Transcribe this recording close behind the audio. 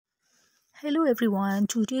Hello everyone,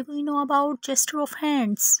 today we know about gesture of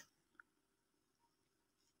hands.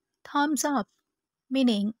 Thumbs up,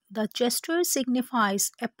 meaning the gesture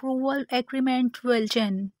signifies approval, agreement, well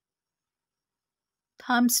done.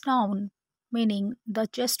 Thumbs down, meaning the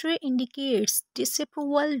gesture indicates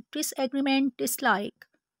disapproval, disagreement, dislike.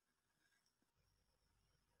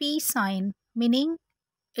 Peace sign, meaning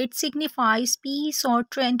it signifies peace or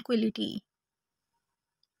tranquility.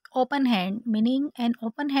 Open hand, meaning an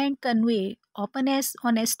open hand convey openness,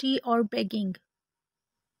 honesty, or begging.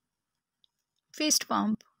 Fist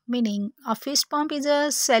pump, meaning a fist pump is a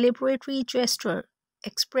celebratory gesture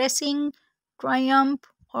expressing triumph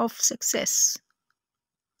of success.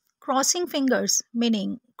 Crossing fingers,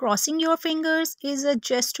 meaning crossing your fingers is a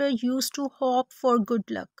gesture used to hope for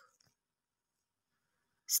good luck.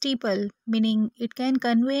 Steeple, meaning it can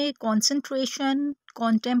convey concentration,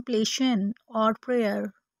 contemplation, or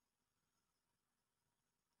prayer.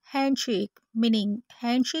 Handshake, meaning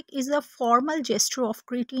handshake is a formal gesture of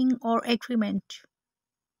greeting or agreement.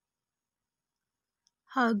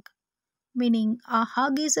 Hug, meaning a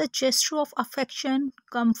hug is a gesture of affection,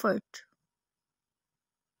 comfort.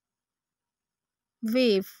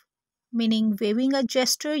 Wave, meaning waving a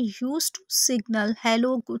gesture used to signal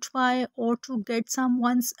hello, goodbye, or to get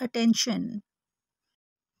someone's attention.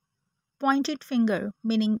 Pointed finger,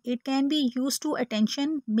 meaning it can be used to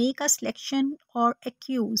attention, make a selection, or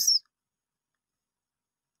accuse.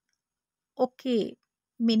 Okay,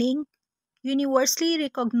 meaning universally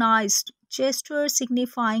recognized gesture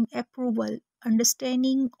signifying approval,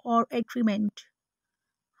 understanding, or agreement.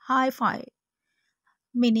 High five,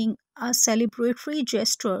 meaning a celebratory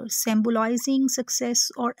gesture symbolizing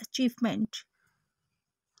success or achievement.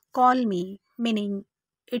 Call me, meaning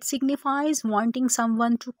it signifies wanting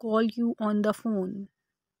someone to call you on the phone.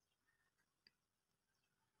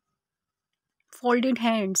 Folded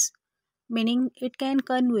hands, meaning it can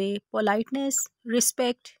convey politeness,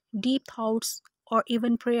 respect, deep thoughts, or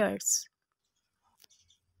even prayers.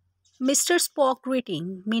 Mr. Spock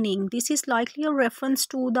greeting, meaning this is likely a reference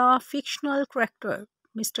to the fictional character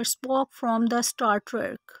Mr. Spock from the Star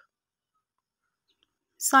Trek.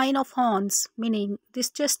 Sign of horns, meaning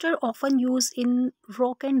this gesture often used in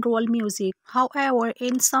rock and roll music. However,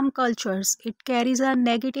 in some cultures, it carries a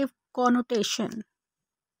negative connotation.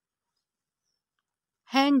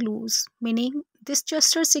 Hang loose, meaning this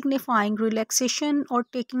gesture signifying relaxation or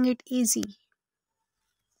taking it easy.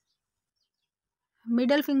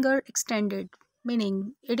 Middle finger extended,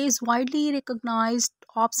 meaning it is widely recognized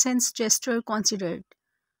absence gesture considered.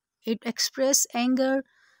 It expresses anger,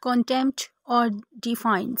 contempt, or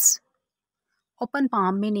defiance. Open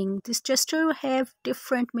palm, meaning this gesture have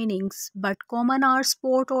different meanings, but common are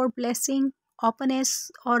sport or blessing,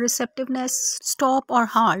 openness or receptiveness, stop or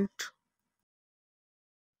halt.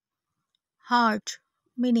 Heart,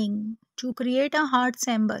 meaning to create a heart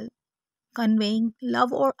symbol, conveying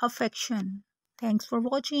love or affection. Thanks for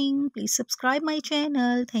watching. Please subscribe my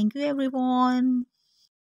channel. Thank you everyone.